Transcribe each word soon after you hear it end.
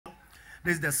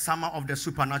This is the summer of the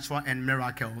supernatural and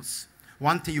miracles.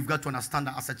 One thing you've got to understand,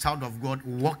 that as a child of God,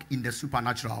 walk in the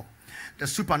supernatural. The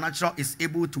supernatural is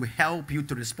able to help you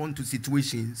to respond to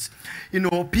situations. You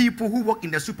know, people who walk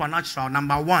in the supernatural,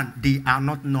 number one, they are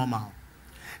not normal.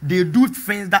 They do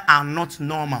things that are not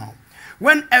normal.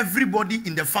 When everybody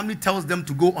in the family tells them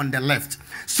to go on the left,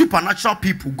 supernatural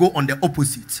people go on the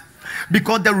opposite.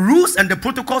 Because the rules and the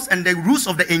protocols and the rules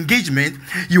of the engagement,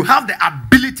 you have the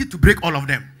ability to break all of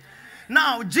them.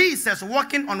 Now, Jesus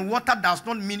walking on water does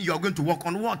not mean you are going to walk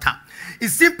on water. It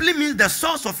simply means the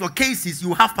source of your cases,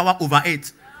 you have power over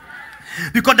it.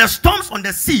 Because the storms on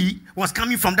the sea was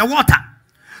coming from the water.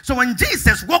 So when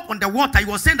Jesus walked on the water, he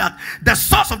was saying that the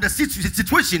source of the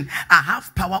situation, I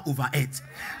have power over it.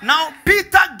 Now,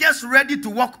 Peter gets ready to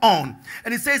walk on.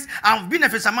 And he says, I've been a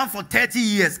fisherman for 30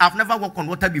 years. I've never walked on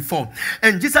water before.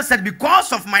 And Jesus said,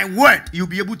 because of my word, you'll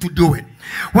be able to do it.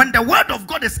 When the word of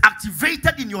God is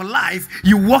activated in your life,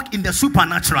 you walk in the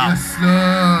supernatural.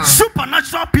 Yes,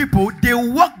 supernatural people, they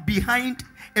walk behind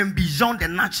and beyond the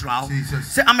natural. Jesus.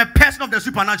 Say, I'm a person of the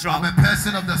supernatural. I'm a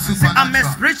person of the supernatural. Say, I'm a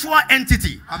spiritual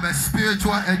entity. I'm a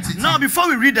spiritual entity. Now, before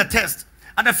we read the text,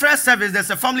 at the first service, there's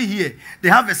a family here. They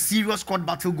have a serious court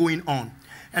battle going on.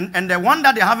 And the one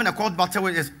that they're having a court battle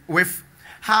with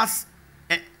has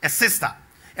a sister.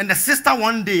 And the sister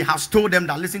one day has told them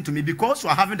that, listen to me, because you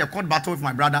are having the court battle with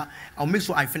my brother, I'll make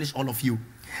sure I finish all of you.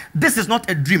 This is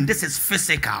not a dream. This is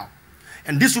physical.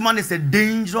 And this woman is a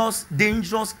dangerous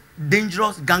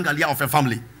gangalia of a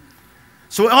family.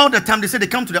 So all the time they say they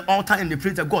come to the altar and they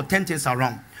pray to God, 10 things are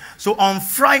wrong. So on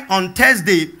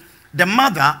Thursday, the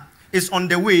mother is on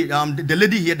the way. The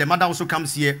lady here, the mother also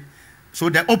comes here. So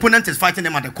the opponent is fighting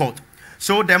them at the court.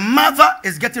 So the mother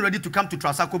is getting ready to come to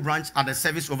Trasaco branch at the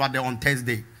service over there on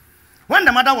Thursday. When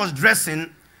the mother was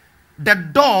dressing, the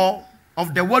door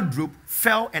of the wardrobe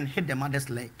fell and hit the mother's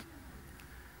leg.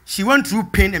 She went through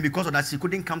pain, and because of that, she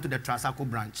couldn't come to the Trasaco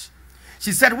branch.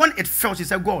 She said, when it fell, she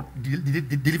said, God,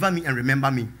 deliver me and remember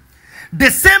me. The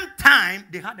same time,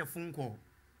 they had a phone call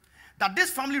that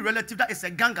this family relative that is a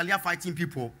gangalia fighting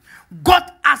people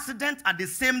got accident at the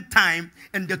same time,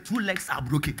 and the two legs are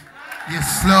broken.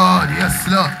 Yes, Lord. Yes,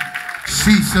 Lord.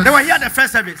 Jesus. They were here at the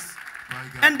first service.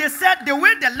 And they said the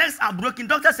way the legs are broken,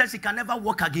 doctor said she can never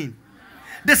walk again.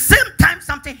 The same time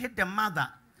something hit the mother,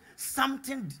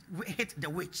 something hit the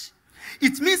witch.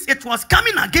 It means it was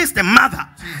coming against the mother.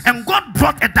 Jesus. And God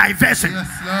brought a diversion. Yes,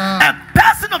 a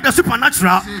person of the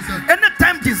supernatural. Jesus.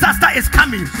 Anytime disaster is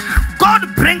coming, Jesus.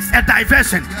 God brings a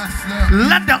diversion. Yes,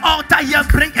 let the altar here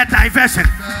bring a diversion.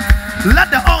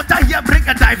 Let the altar here bring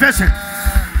a diversion.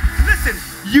 Listen,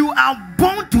 you are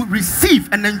born to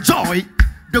receive and enjoy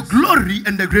the glory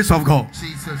and the grace of God.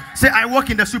 Jesus. Say, I walk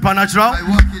in the supernatural. I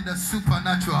walk in the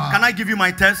supernatural. Can I give you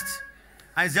my text?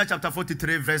 Isaiah chapter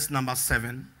 43, verse number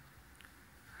 7.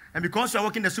 And because you are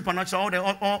working the supernatural,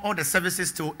 all the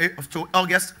services to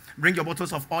August, bring your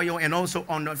bottles of oil. And also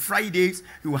on the Fridays,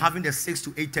 you are having the 6 to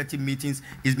 8:30 meetings.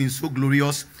 It's been so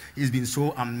glorious. It's been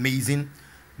so amazing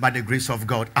by the grace of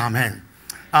God. Amen.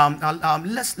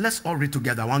 Let's all read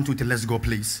together. 1, 2, 3. Let's go,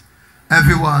 please.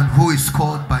 Everyone who is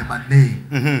called by my name,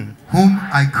 whom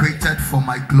I created for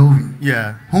my glory,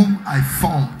 whom I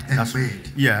formed and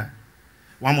made. Yeah.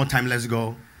 One more time. Let's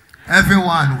go.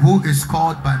 Everyone who is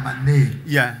called by my name,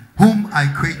 whom I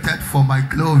created for my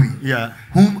glory,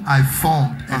 whom I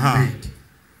formed and made.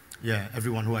 Yeah,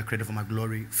 everyone who I created for my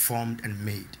glory, formed and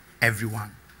made.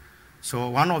 Everyone. So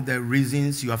one of the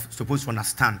reasons you are supposed to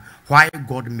understand why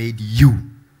God made you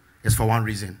is for one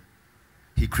reason.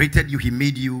 He created you, he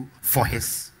made you for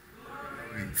his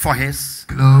glory. For his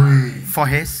glory. For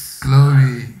his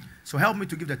glory. So help me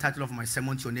to give the title of my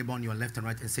sermon to your neighbor on your left and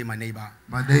right and say, my neighbor.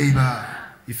 My neighbor.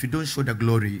 If you don't show the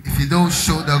glory, if you don't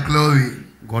show the glory,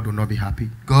 God will not be happy.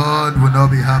 God will not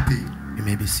be happy. You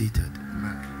may be seated.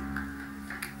 Amen.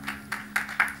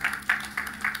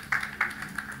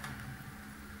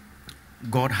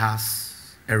 God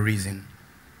has a reason.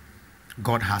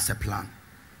 God has a plan.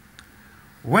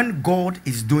 When God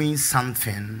is doing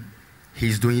something,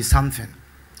 he's doing something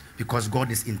because God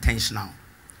is intentional.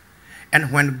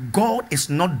 And when God is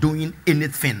not doing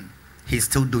anything, he's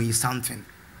still doing something.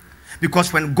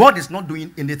 Because when God is not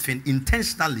doing anything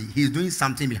intentionally, he's doing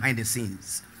something behind the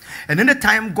scenes. And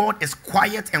anytime God is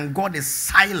quiet and God is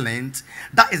silent,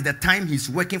 that is the time he's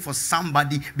working for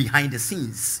somebody behind the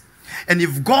scenes. And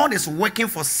if God is working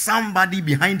for somebody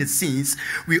behind the scenes,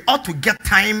 we ought to get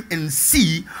time and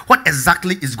see what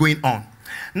exactly is going on.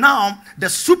 Now, the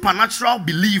supernatural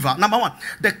believer, number one,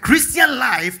 the Christian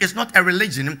life is not a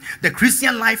religion. The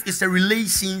Christian life is a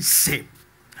relationship.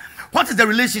 What is the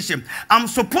relationship? I'm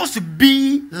supposed to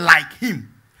be like him.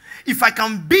 if I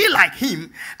can be like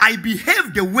him, I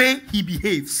behave the way he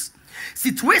behaves.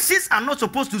 Situations are not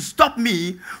supposed to stop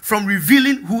me from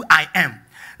revealing who I am.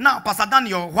 Now, Pastor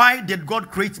Daniel, why did God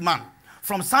create man?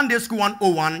 From Sunday School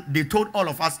 101, they told all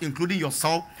of us, including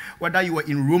yourself, whether you were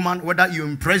in Roman, whether you were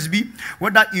in Presby,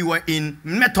 whether you were in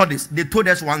Methodist, they told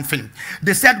us one thing.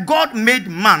 They said God made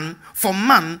man for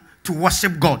man to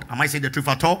worship God. Am I saying the truth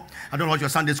at all? I don't know what your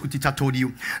Sunday school teacher told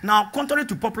you. Now, contrary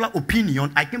to popular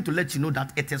opinion, I came to let you know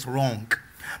that it is wrong.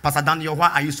 Pastor Daniel, why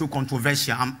are you so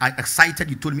controversial? I'm excited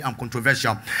you told me I'm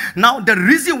controversial. Now, the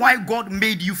reason why God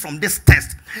made you from this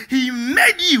test, he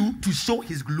made you to show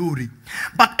his glory.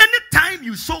 But anytime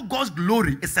you show God's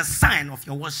glory, it's a sign of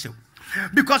your worship.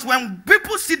 Because when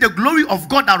people see the glory of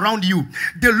God around you,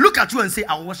 they look at you and say,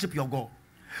 I worship your God.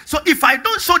 So if I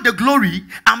don't show the glory,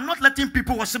 I'm not letting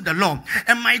people worship the Lord.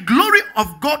 And my glory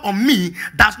of God on me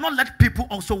does not let people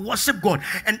also worship God.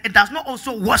 And it does not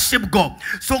also worship God.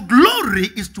 So glory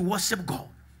is to worship God.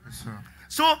 Yes, sir.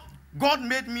 So God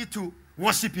made me to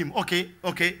worship him. Okay.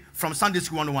 From Sunday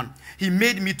School 101. He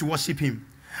made me to worship him.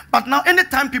 But now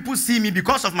anytime people see me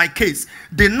because of my case,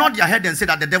 they nod their head and say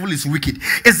that the devil is wicked.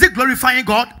 Is it glorifying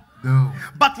God? No.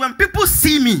 But when people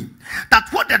see me, that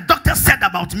what the doctor said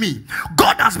about me,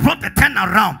 God has brought the turn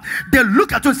around. They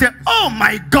look at you and say, oh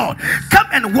my God, come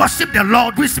and worship the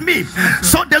Lord with me.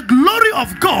 So the glory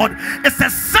of God is a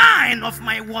sign of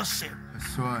my worship.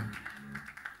 That's right.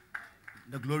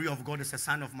 The glory of God is a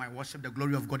sign of my worship. The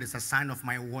glory of God is a sign of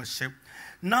my worship.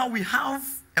 Now we have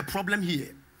a problem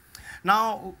here.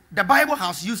 Now, the Bible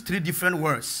has used 3 different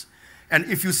words. And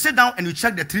if you sit down and you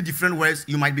check the 3 different words,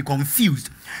 you might be confused.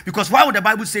 Because while the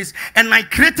Bible says, and I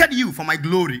created you for my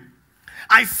glory,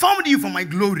 I formed you for my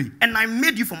glory, and I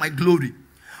made you for my glory.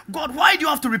 God, why do you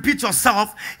have to repeat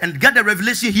yourself and get the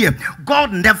revelation here?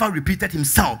 God never repeated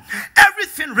himself.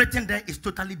 Everything written there is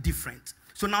totally different.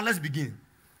 So now let's begin.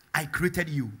 I created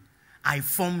you. I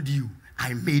formed you.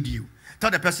 I made you.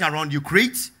 Tell the person around you,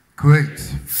 create.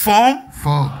 Form.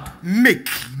 Make.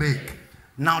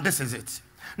 Now this is it.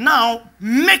 Now,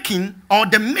 making or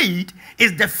the made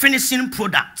is the finishing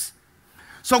product.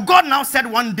 So God now said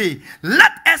one day,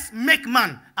 let us make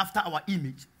man after our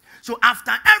image. So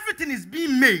after everything is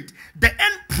being made, the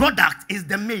end product is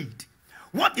the made.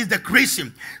 What is the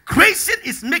creation? Creation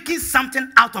is making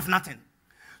something out of nothing.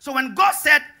 So when God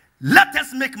said, let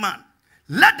us make man,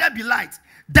 let there be light,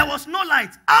 there was no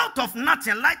light. Out of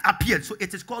nothing, light appeared. So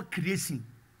it is called creation.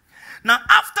 Now,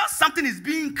 after something is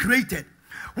being created,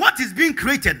 what is being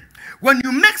created? When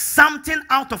you make something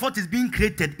out of what is being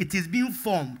created, it is being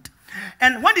formed.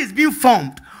 And when it's being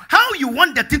formed, how you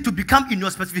want the thing to become in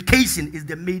your specification is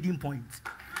the mating point.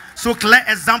 So clear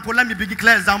example, let me begin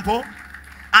clear example.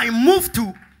 I moved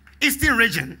to Eastern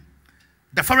region,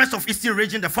 the forest of Eastern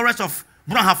region, the forest of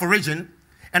Brunhafo region,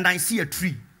 and I see a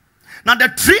tree. Now the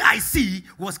tree I see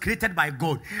was created by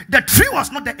God. The tree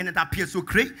was not there and it appeared. So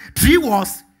tree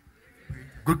was,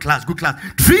 good class.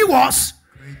 Tree was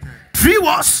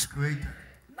created.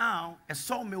 Now a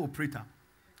sawmill operator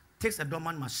takes a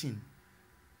dormant machine,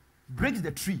 breaks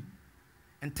the tree,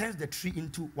 and turns the tree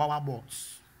into wawa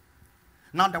boards.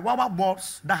 Now the wawa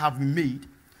boards that have been made,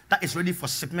 that is ready for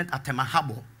shipment at Tema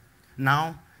Harbor.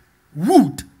 Now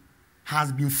wood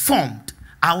has been formed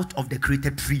out of the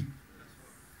created tree.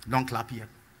 Don't clap yet.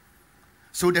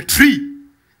 So the tree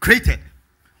created,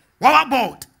 wawa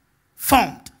board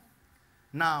formed.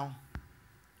 Now,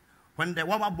 when the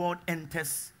wawa board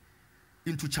enters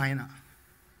into China,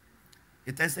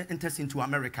 it enters into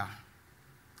America,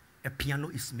 a piano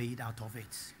is made out of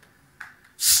it.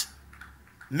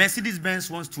 Mercedes-Benz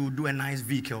wants to do a nice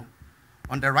vehicle.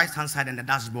 On the right-hand side and the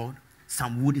dashboard,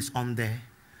 some wood is on there.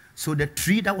 So the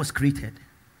tree that was created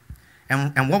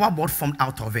and wawa board formed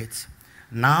out of it.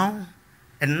 Now,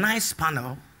 a nice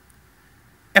panel,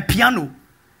 a piano,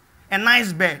 a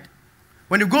nice bed.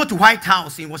 When you go to White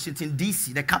House in Washington,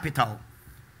 D.C., the capital,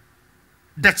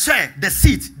 the chair, the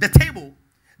seat, the table,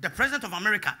 the President of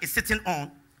America is sitting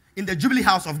on in the Jubilee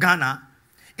House of Ghana,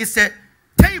 is a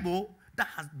table that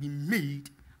has been made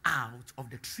out of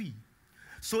the tree.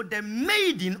 So the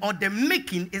making or the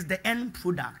making is the end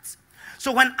product.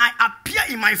 So when I appear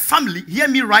in my family, hear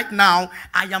me right now,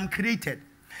 I am created.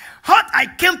 What I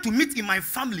came to meet in my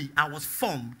family, I was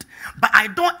formed. But I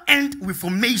don't end with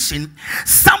formation.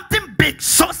 Something big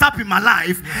shows up in my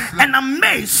life, and I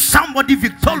made somebody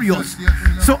victorious.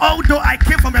 So although I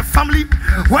came from a family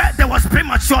where there was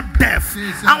premature death,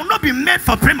 I will not be made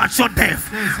for premature death.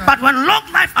 But when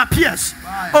long life appears,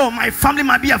 oh, my family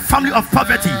might be a family of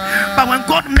poverty. But when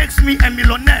God makes me a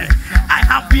millionaire, I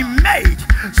have been made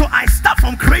So I start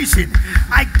from creation.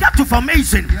 I get to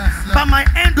formation. But my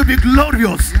end will be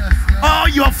glorious. All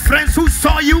your friends who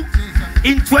saw you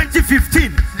in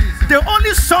 2015, they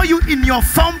only saw you in your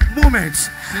formed moments.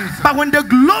 But when the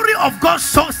glory of God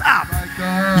shows up,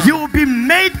 you will be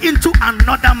made into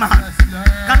another man.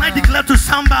 Can I declare to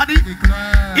somebody,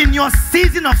 in your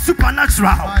season of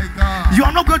supernatural, you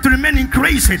are not going to remain in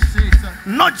creation,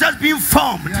 not just being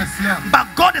formed, but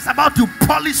God is about to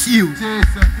polish you.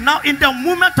 Now in the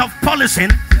moment of polishing,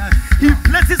 He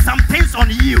places some things on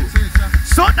you,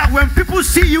 so that when people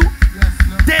see you,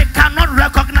 they cannot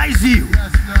recognize you.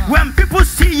 When people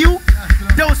see you,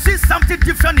 they will see something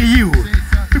different in you.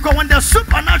 Because when the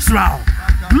supernatural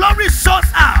glory shows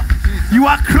up, you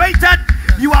are created,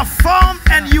 you are formed,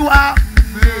 and you are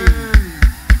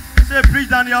made. Say, preach,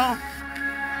 Daniel.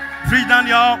 Preach,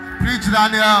 Daniel. Preach,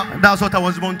 Daniel. That's what I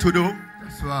was born to do.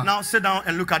 Right. Now sit down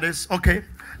and look at this. Okay,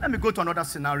 let me go to another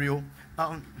scenario.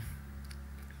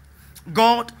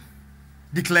 God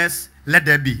declares, let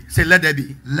there be. Say, let there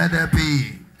be. Let there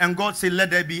be. And God said,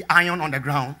 let there be iron on the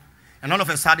ground. And all of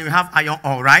a sudden we have iron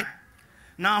ore, right?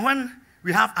 Now when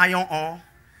we have iron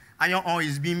ore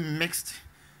is being mixed,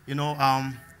 you know,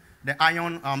 the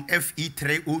iron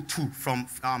Fe3O2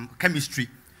 from chemistry.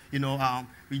 You know,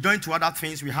 we join to other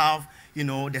things. We have, you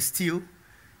know, the steel,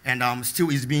 and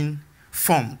steel is being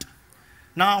formed.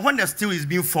 Now when the steel is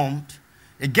being formed,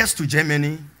 it gets to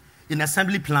Germany in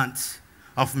assembly plants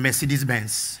of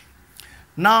Mercedes-Benz.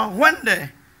 Now when the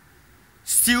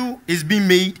steel is being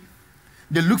made,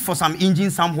 they look for some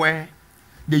engine somewhere.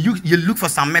 You look for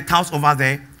some metals over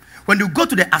there. When you go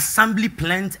to the assembly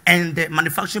plant and the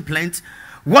manufacturing plant,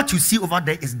 what you see over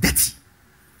there is dirty.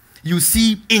 You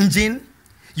see engine,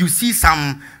 you see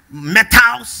some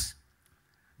metals.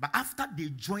 But after they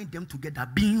join them together,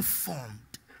 being formed,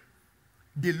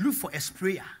 they look for a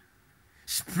sprayer.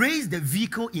 Sprays the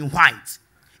vehicle in white,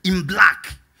 in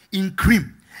black, in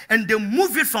cream. And they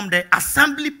move it from the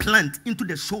assembly plant into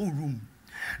the showroom.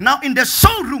 Now in the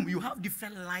showroom, you have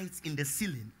different lights in the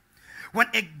ceiling. When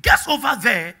it gets over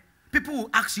there, people will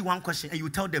ask you one question and you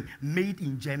tell them, made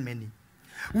in Germany.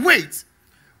 Wait,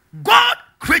 God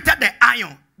created the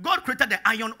iron. God created the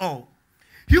iron ore.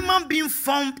 Human being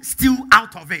formed steel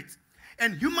out of it.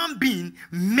 And human being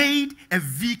made a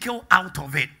vehicle out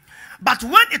of it. But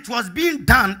when it was being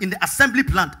done in the assembly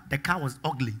plant, the car was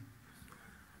ugly.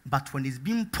 But when it's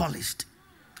being polished,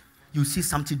 you see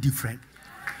something different.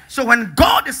 So when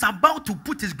God is about to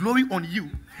put His glory on you,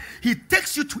 He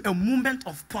takes you to a moment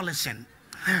of polishing.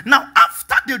 Now,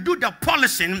 after they do the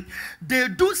polishing, they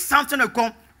do something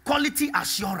called quality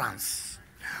assurance.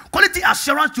 Quality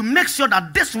assurance to make sure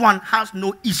that this one has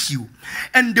no issue.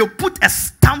 And they put a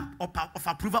stamp of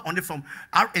approval on it from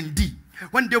R&D.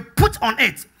 When they put on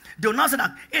it, they will now say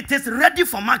that it is ready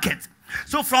for market.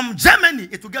 So from Germany,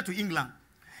 it will get to England.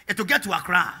 It will get to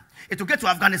Accra. It will get to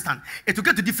Afghanistan. It will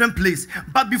get to different places.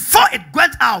 But before it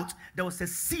went out, there was a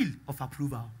seal of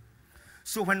approval.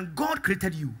 So when God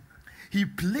created you, He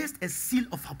placed a seal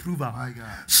of approval. My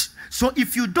God. So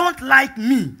if you don't like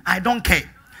me, I don't care.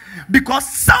 Because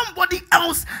somebody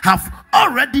else have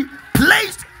already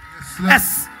placed a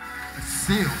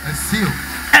seal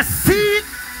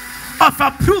of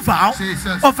approval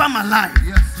over my life.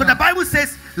 Yes, so the Bible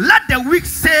says, let the weak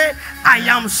say, I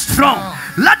am strong.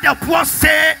 Let the poor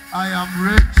say, I am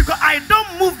rich. Because I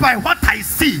don't move by what I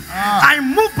see. I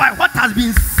move by what has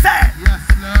been said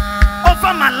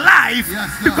over my life.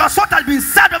 Because what has been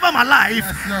said over my life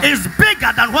is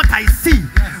bigger than what I see.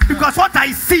 Because what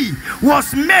I see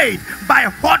was made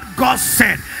by what God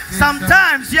said.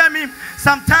 Sometimes, hear me,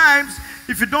 sometimes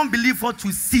if you don't believe what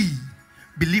you see,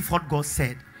 believe what God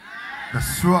said.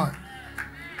 That's right.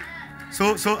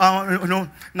 So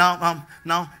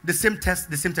now the same test.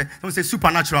 Don't say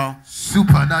supernatural.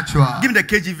 Supernatural. Give me the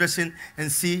KG version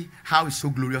and see how it's so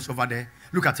glorious over there.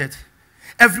 Look at it.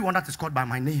 Everyone that is called by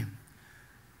my name,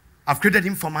 I've created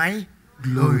him for my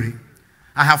glory.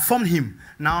 I have formed him.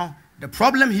 Now the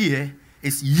problem here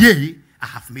is, yea, I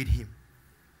have made him.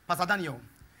 Pastor Daniel,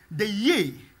 the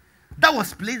yea that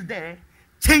was placed there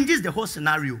changes the whole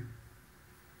scenario.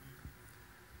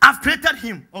 I've created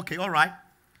him. Okay, all right.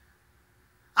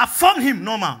 I formed him,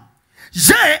 normal.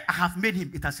 Yea, I have made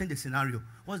him. It has changed the scenario.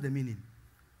 What's the meaning?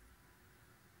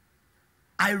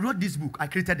 I wrote this book. I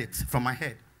created it from my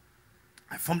head.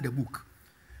 I formed the book.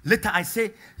 Later I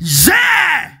say,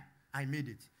 yeah, I made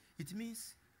it. It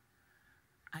means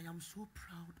I am so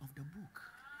proud of the book.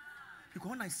 Because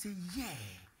when I say, yeah,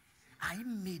 I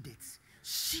made it.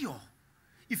 Sure.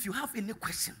 If you have any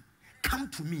question, come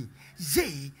to me.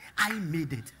 Yea, I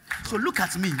made it. So look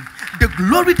at me. The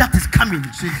glory that is coming.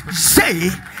 Say,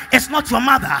 it's not your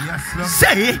mother.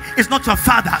 Say, it's not your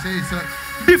father.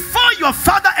 Before your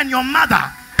father and your mother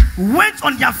went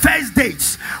on their first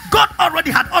dates, God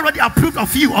had already approved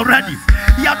of you already.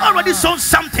 He had already shown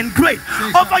something great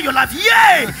over your life.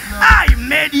 Yay, I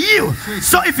made you.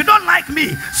 So if you don't like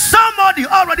me, somebody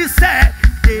already said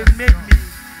they made me.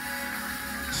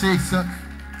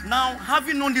 Now,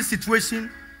 having known this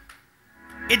situation,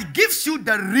 it gives you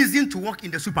the reason to walk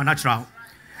in the supernatural,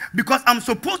 because I'm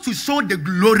supposed to show the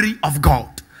glory of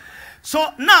God.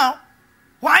 So now,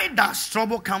 why does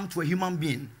trouble come to a human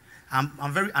being?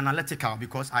 I'm very analytical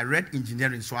because I read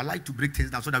engineering, so I like to break things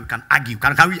down so that we can argue.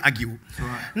 Can we argue?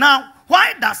 Right. Now,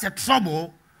 why does a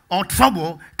trouble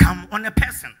come on a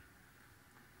person?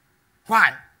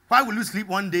 Why? Why will you sleep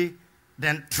one day,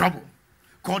 then trouble,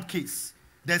 court case,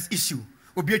 there's issue,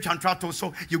 obey contractor,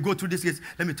 so you go through this case?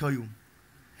 Let me tell you,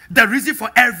 the reason for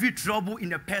every trouble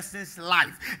in a person's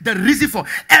life, the reason for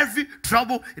every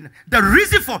trouble in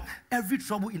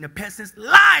a person's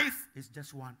life is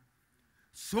just one.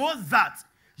 So that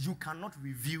you cannot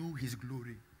reveal his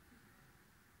glory.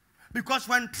 Because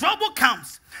when trouble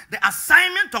comes, the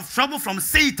assignment of trouble from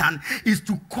Satan is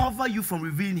to cover you from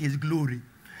revealing his glory.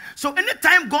 So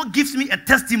anytime God gives me a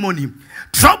testimony,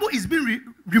 trouble is being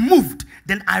removed,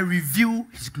 then I reveal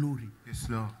his glory. Yes,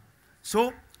 Lord.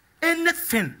 So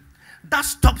anything that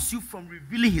stops you from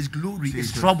revealing his glory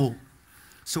is trouble.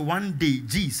 So one day,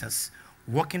 Jesus,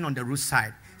 walking on the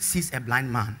roadside, sees a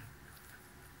blind man.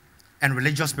 And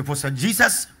religious people said,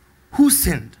 Jesus, who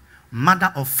sinned,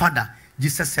 mother or father?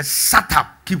 Jesus said, shut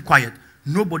up, keep quiet.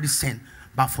 Nobody sinned,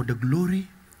 but for the glory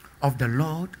of the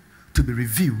Lord to be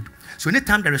revealed. So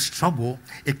anytime there is trouble,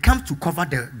 it comes to cover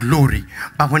the glory.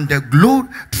 But when the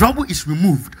trouble is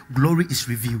removed, glory is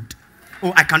revealed.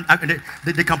 Oh,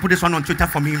 they can put this one on Twitter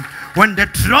for me. When the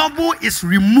trouble is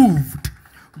removed,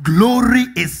 glory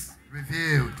is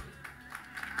revealed.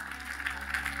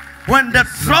 When the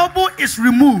trouble is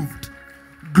removed,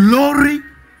 glory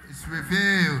is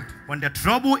revealed. When the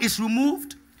trouble is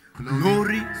removed,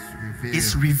 glory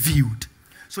is revealed.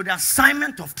 So the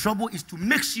assignment of trouble is to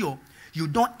make sure you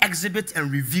don't exhibit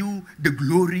and reveal the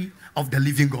glory of the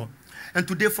living God. And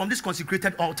today, from this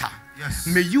consecrated altar,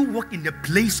 may you walk in the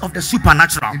place of the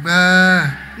supernatural.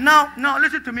 Amen. Now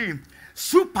listen to me.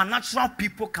 Supernatural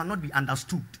people cannot be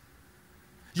understood.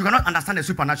 You cannot understand a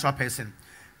supernatural person.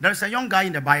 There is a young guy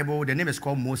in the Bible, the name is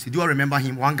called Moses. Do you remember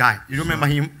him? One guy. You remember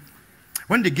him?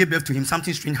 When they gave birth to him,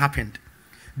 something strange happened.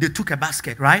 They took a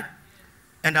basket, right?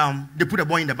 And they put a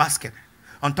boy in the basket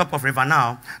on top of River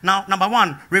Nile. Now, number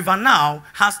one, River Nile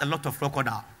has a lot of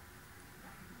crocodile.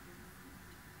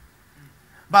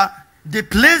 But they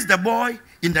placed the boy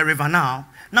in the River Nile.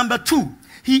 Number two,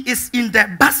 he is in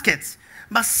the basket.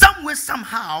 But somewhere,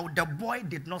 somehow, the boy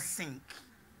did not sink.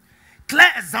 Clear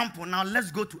example. Now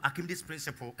let's go to Archimedes'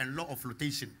 principle and law of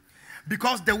flotation.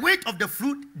 Because the weight of the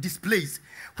fruit displaced,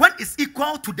 when it's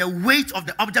equal to the weight of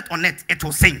the object on it, it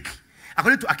will sink.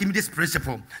 According to Archimedes'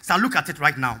 principle. So look at it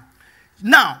right now.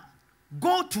 Now,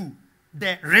 go to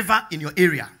the river in your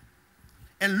area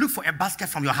and look for a basket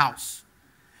from your house.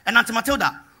 And Auntie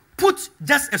Matilda, put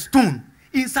just a stone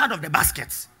inside of the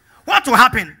basket. What will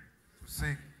happen?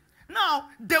 Sink. Now,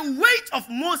 the weight of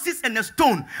Moses and the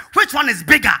stone, which one is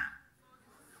bigger?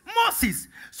 Moses.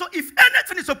 So if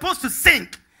anything is supposed to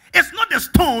sink, it's not the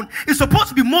stone, it's supposed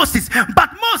to be Moses. But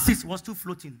Moses was still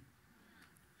floating.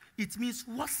 It means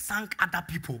what sank other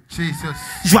people? Jesus.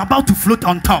 You are about to float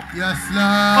on top. Yes,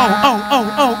 Lord.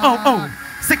 Oh.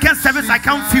 Second service, I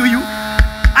can't feel you.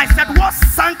 I said, what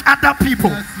sank other people?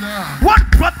 Yes, what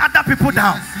brought other people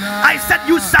down? I said,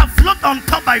 you shall float on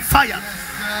top by fire.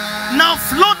 Now,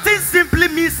 floating simply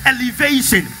means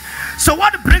elevation. So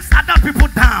what brings other people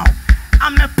down?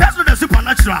 I'm a person of the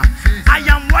supernatural. I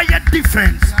am wired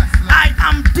different. I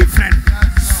am different.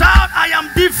 Shout, I am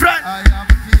different.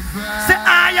 Say,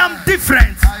 I am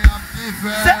different.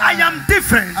 Say, I am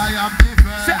different.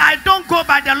 Say, I don't go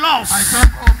by the laws.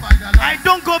 I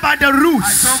don't go by the rules.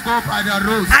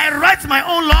 I write my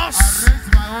own laws.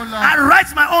 I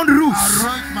write my own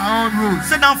rules.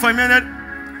 Sit down for a minute.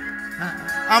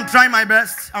 I'm trying my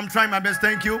best.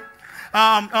 Thank you.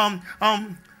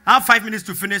 I have 5 minutes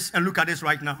to finish and look at this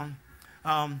right now.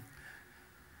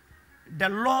 The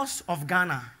laws of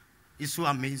Ghana is so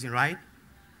amazing, right?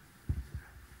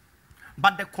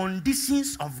 But the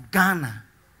conditions of Ghana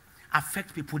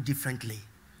affect people differently.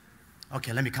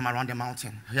 Okay, let me come around the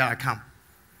mountain. Here I come.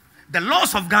 The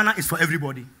laws of Ghana is for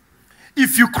everybody.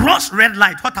 If you cross red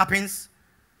light, what happens?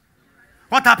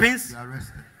 What happens? You are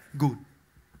arrested. Good.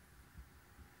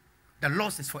 The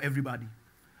loss is for everybody.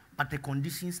 But the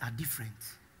conditions are different.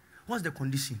 What's the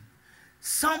condition?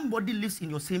 Somebody lives in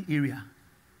your same area.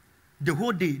 The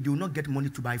whole day, they will not get money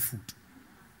to buy food.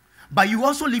 But you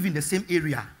also live in the same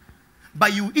area.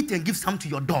 But you eat and give some to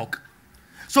your dog.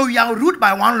 So we are ruled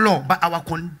by one law, but our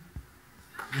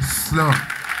Yes, Lord.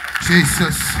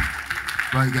 Jesus.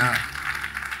 My God.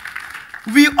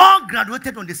 We all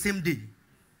graduated on the same day.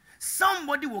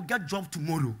 Somebody will get job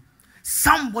tomorrow.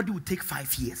 Somebody will take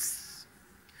 5 years.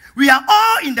 We are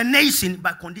all in the nation,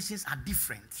 but conditions are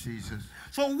different. Jesus.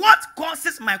 So what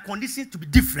causes my conditions to be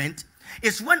different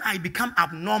is when I become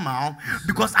abnormal,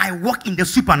 because I work in the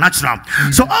supernatural.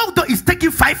 So although it's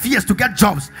taking 5 years to get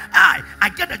jobs, I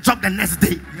get a job the next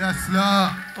day. Yes,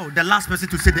 Lord. Oh, the last person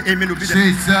to say the amen will be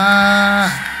Jesus.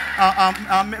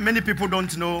 Many people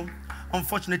don't know.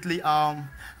 Unfortunately,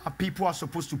 people are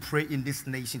supposed to pray in this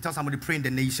nation. Tell somebody, pray in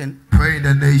the nation. Pray in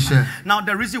the nation. Now,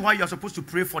 the reason why you are supposed to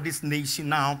pray for this nation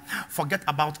now, forget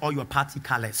about all your party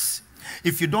colors.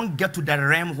 If you don't get to the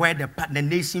realm where the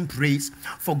nation prays,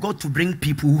 for God to bring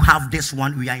people who have this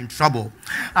one, we are in trouble.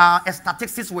 A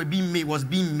statistics was being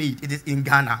made. It is in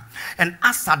Ghana. And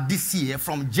as of this year,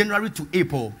 from January to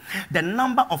April, the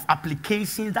number of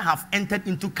applications that have entered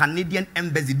into Canadian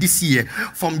embassy this year,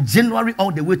 from January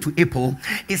all the way to April,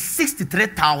 is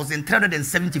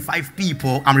 63,375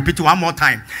 people. I'm repeating one more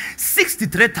time.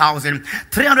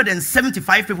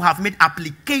 63,375 people have made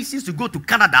applications to go to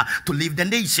Canada to leave the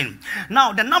nation.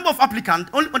 Now, the number of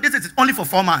applicants, this is only for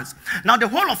 4 months. Now, the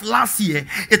whole of last year,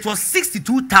 it was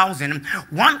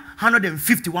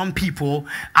 62,151 people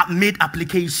made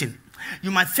application.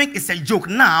 You might think it's a joke.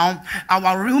 Now,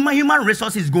 our human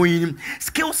resources is going,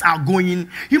 skills are going,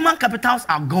 human capitals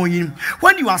are going.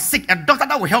 When you are sick, a doctor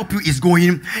that will help you is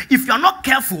going. If you are not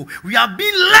careful, we are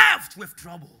being left with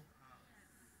trouble.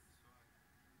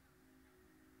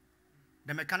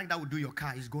 The mechanic that will do your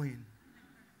car is going.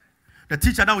 The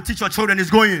teacher that will teach your children is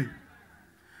going.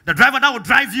 The driver that will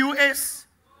drive you is.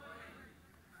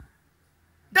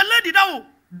 The lady that will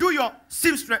do your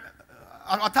seamstress,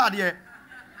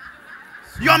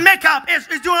 your makeup is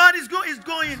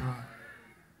going.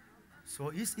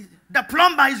 So the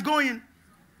plumber is going.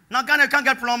 Now Ghana can't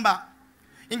get plumber.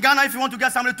 In Ghana, if you want to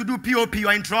get somebody to do POP, you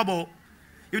are in trouble.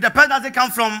 If the person doesn't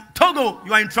come from Togo,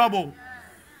 you are in trouble.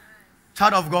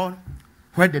 Child of God,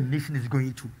 where the nation is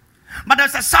going to. But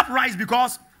there's a sharp rise,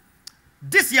 because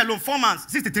this year alone, 4 months,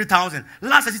 63,000.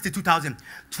 Last year, 62,000.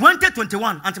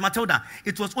 2021, Auntie Matilda,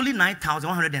 it was only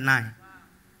 9,109.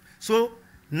 So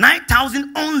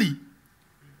 9,000 only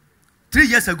 3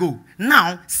 years ago.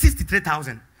 Now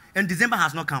 63,000, and December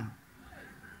has not come.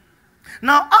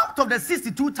 Now, out of the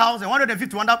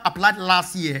 62,151 that applied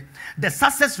last year, the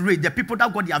success rate, the people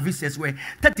that got their visas, were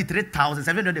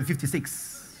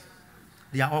 33,756.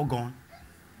 They are all gone.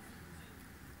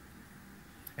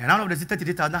 And out of the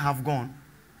 33,000 that have gone,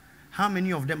 how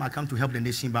many of them are come to help the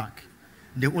nation back?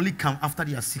 They only come after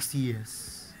they are 60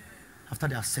 years, after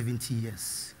they are 70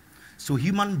 years. So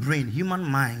human brain, human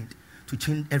mind, to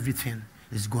change everything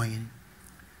is going.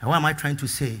 And what am I trying to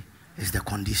say? Is the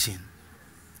condition.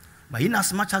 But in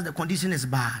as much as the condition is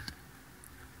bad,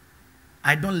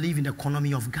 I don't live in the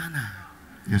economy of Ghana.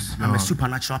 Yes, I'm a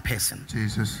supernatural person.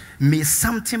 Jesus. May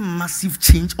something massive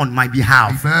change on my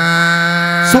behalf.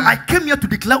 Amen. So I came here to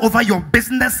declare over your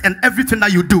business and everything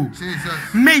that you do. Jesus.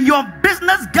 May your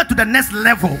business get to the next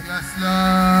level. Yes,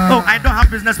 Lord. Oh, I don't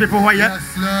have business people here yet.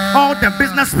 Yes, Lord. All the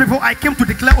business people, I came to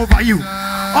declare over you. Jesus.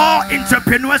 All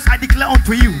entrepreneurs, I declare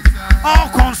unto you. Jesus. All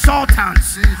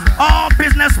consultants, Jesus. all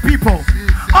business people,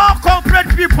 Jesus. all corporate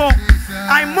people, Jesus.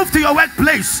 I move to your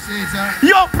workplace. Jesus.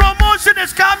 Your promotion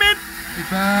is coming.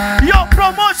 Amen. Your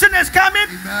promotion is coming.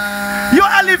 Amen.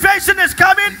 Your elevation is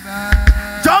coming.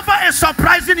 Amen. Jehovah is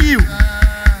surprising you.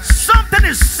 Amen. Something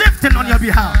is shifting on your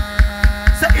behalf.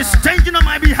 Say, it's changing on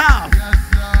my behalf. Yes,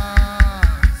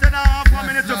 Lord. Sit down, I have 1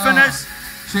 minute to finish.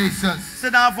 Jesus.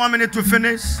 Sit down, I have 1 minute to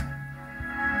finish.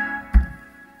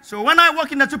 So when I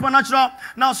work in the supernatural,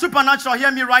 now supernatural,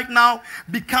 hear me right now,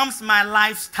 becomes my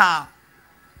lifestyle.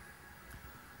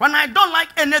 When I don't like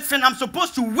anything, I'm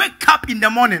supposed to wake up in the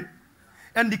morning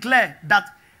and declare that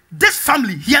this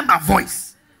family hear my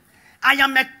voice. I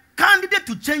am a candidate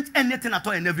to change anything at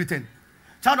all and everything.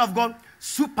 Child of God,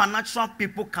 supernatural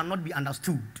people cannot be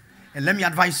understood. And let me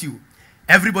advise you,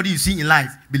 everybody you see in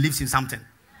life believes in something.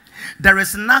 There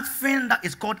is nothing that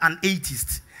is called an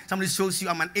atheist. Somebody shows you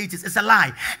I'm an atheist. It's a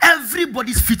lie.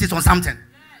 Everybody's feet is on something.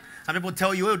 Some people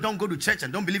tell you, oh, don't go to church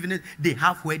and don't believe in it. They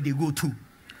have where they go to.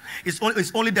 It's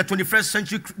only the 21st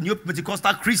century New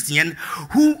Pentecostal Christian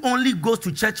who only goes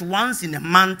to church once in a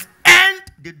month and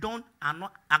they are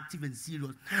not active and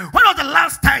serious. When was the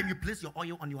last time you placed your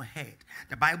oil on your head?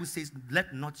 The Bible says,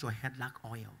 let not your head lack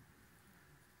oil.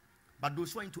 But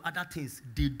those who are into other things,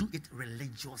 they do it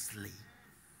religiously.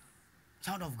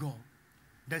 Child of God,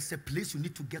 there's a place you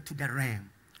need to get to the realm.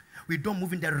 We don't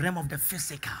move in the realm of the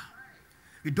physical.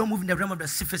 We don't move in the realm of the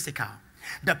physical.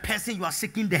 The person you are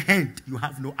seeking the hand, you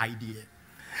have no idea.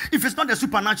 If it's not the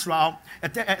supernatural, a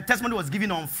testimony was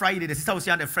given on Friday. The sister was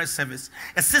here at the first service.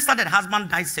 A sister that husband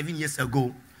died 7 years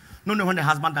ago. No, when the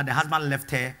husband died, the husband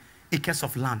left her acres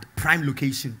of land, prime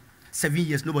location. 7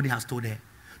 years, nobody has told her.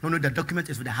 No, the document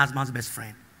is with the husband's best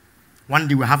friend. One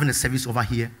day we're having a service over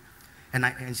here, and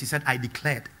she said, I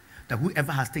declared that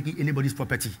whoever has taken anybody's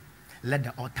property, let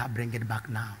the altar bring it back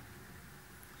now.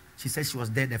 She said she was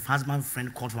there. The husband's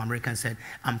friend called from America and said,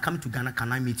 I'm coming to Ghana.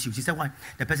 Can I meet you? She said, why?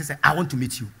 The person said, I want to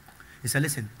meet you. He said,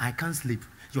 listen, I can't sleep.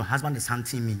 Your husband is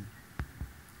hunting me.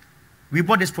 We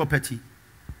bought this property.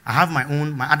 I have my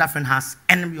own. My other friend has,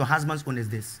 and your husband's own is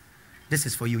this. This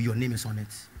is for you. Your name is on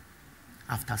it.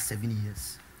 After 7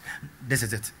 years. This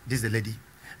is it. This is the lady.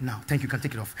 Now, thank you. You can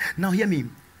take it off. Now, hear me.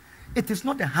 It is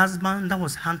not the husband that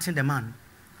was hunting the man.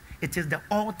 It is the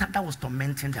altar that was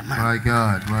tormenting the man. My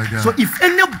God, my God. So if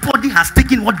anybody has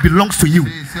taken what belongs to you,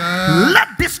 let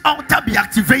this altar be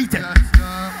activated.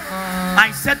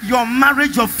 I said your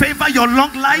marriage, your favor, your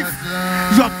long life,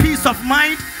 your peace of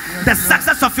mind, the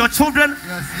success of your children,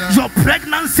 your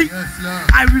pregnancy,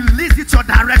 I release it your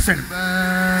direction.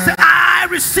 Say, I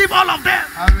receive all of them.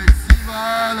 I receive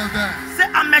all of them. Say,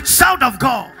 I'm a child of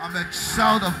God. I'm a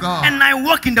child of God. And I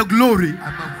walk in the glory.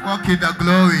 I walk in the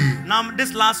glory. Now,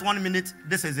 this last 1 minute,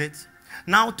 this is it.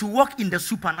 Now, to walk in the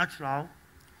supernatural,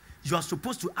 you are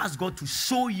supposed to ask God to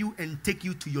show you and take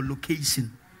you to your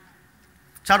location.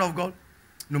 Child of God,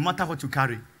 no matter what you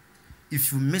carry,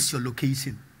 if you miss your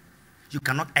location, you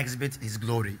cannot exhibit His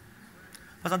glory.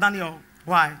 Pastor Daniel,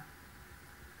 why?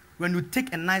 When you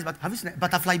take a nice butterfly, have you seen a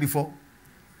butterfly before?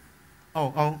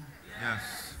 Oh.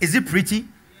 Yes. Is it pretty? Yes.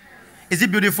 Is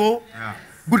it beautiful? Yeah.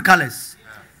 Good colors.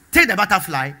 Yeah. Take the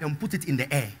butterfly and put it in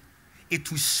the air. It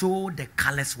will show the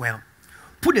colors well.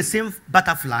 Put the same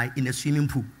butterfly in a swimming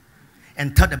pool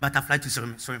and tell the butterfly to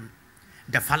swim.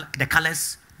 The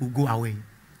colors will go away.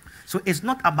 So it's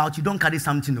not about you don't carry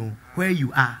something, no, where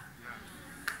you are.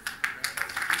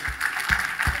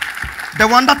 The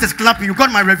one that is clapping, you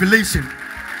got my revelation.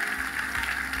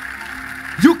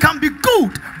 You can be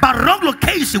good, but wrong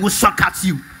location will shock at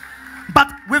you.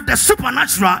 But with the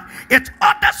supernatural, it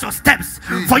orders your steps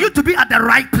for you to be at the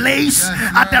right place,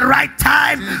 at the right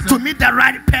time, to meet the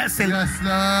right person.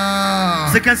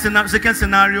 Second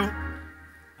scenario,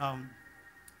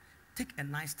 take a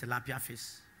nice tilapia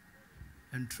fish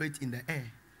and throw it in the air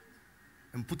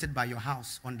and put it by your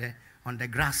house on the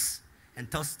grass and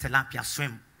tell tilapia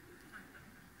swim.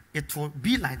 It will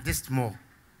be like this more.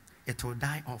 It will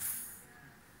die off.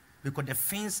 Because the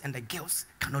fins and the gills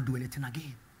cannot do anything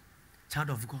again. Child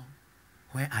of God,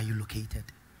 where are you located?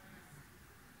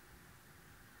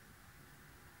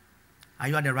 Are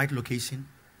you at the right location?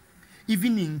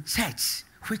 Even in church,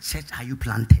 which church are you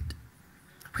planted?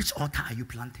 Which altar are you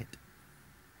planted?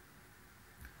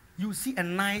 You see a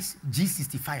nice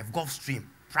G65 Gulfstream,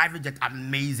 private jet,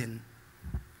 amazing.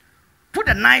 Put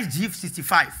a nice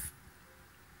G65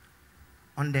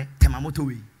 on the Tema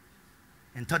motorway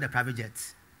and tell the private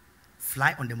jets,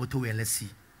 fly on the motorway, let's see.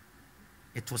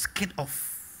 It was skid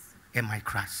off and might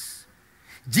crash.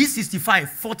 G65,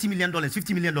 $40 million,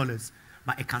 $50 million,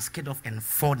 but it can skid off and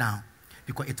fall down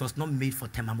because it was not made for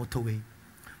Tema motorway.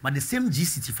 But the same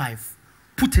G65,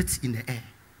 put it in the air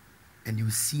and you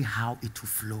see how it will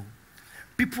flow.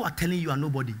 People are telling you are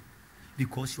nobody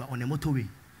because you are on a motorway,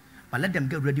 but let them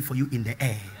get ready for you in the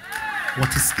air.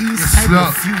 What is inside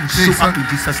of you will show up in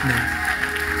Jesus' name.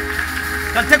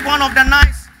 Can take one of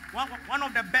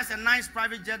the best and nice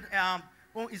private jet.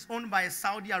 Is owned by a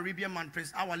Saudi Arabian man,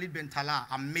 Prince Awalid bin Talal.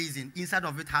 Amazing. Inside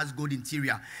of it has gold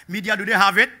interior. Media, do they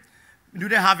have it? Do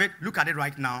they have it? Look at it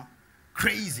right now.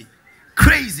 Crazy.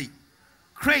 Crazy.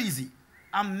 Crazy.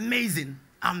 Amazing.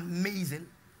 Amazing.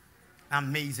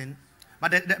 Amazing.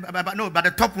 But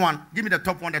the top one, give me the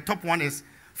top one. The top one is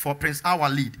for Prince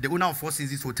Awalid, the owner of Four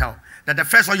Seasons Hotel. That the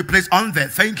first one you place on there.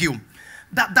 Thank you.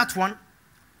 That one,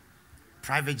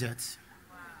 private jet.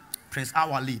 Prince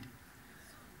Awalid.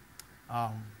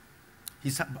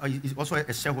 He's also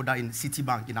a shareholder in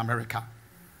Citibank in America.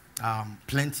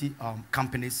 Plenty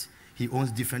companies. He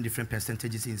owns different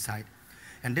percentages inside.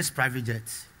 And this private jet,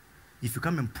 if you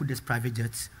come and put this private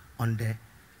jet on the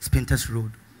Spinters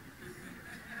Road,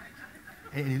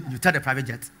 and you tell the private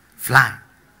jet, fly.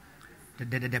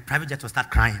 The private jet will start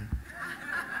crying.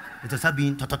 It will start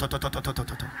being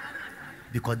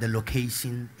because the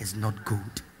location is not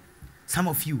good. Some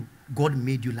of you, God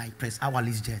made you like Prince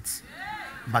Awali's jets,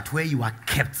 but where you are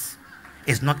kept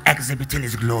is not exhibiting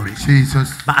His glory.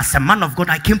 Jesus. But as a man of God,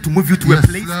 I came to move you to a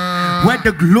place where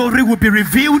the glory will be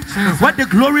revealed. Where the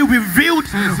glory will be revealed.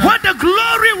 Where the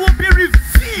glory will be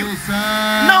revealed.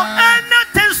 Now,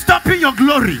 anything stopping your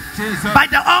glory by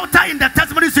the altar in the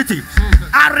testimony city,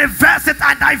 I reverse it,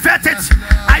 I divert it,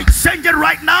 I change it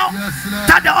right now.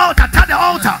 Touch the altar, touch the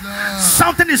altar.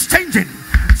 Something is changing,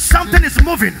 something is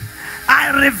moving. I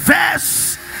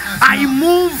reverse, I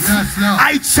move,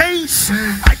 I change,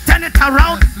 I turn it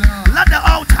around. Let the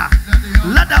altar,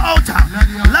 let the altar,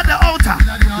 let the altar,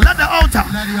 let the altar,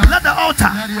 let the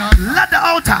altar, let the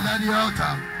altar.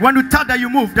 When you tell that you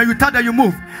move, then you tell that you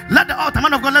move. Let the altar,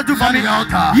 man of God, let's do for me.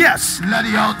 Yes.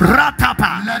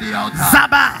 Ratapa,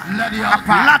 Zaba,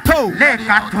 Lato,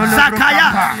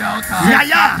 Zakaya,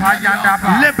 Yaya,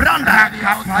 Lebranda,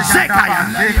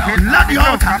 Zekaya. Let the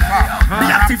altar be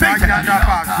activated.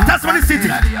 That's what it's city.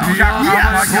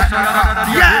 Yes.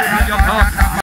 Yeah.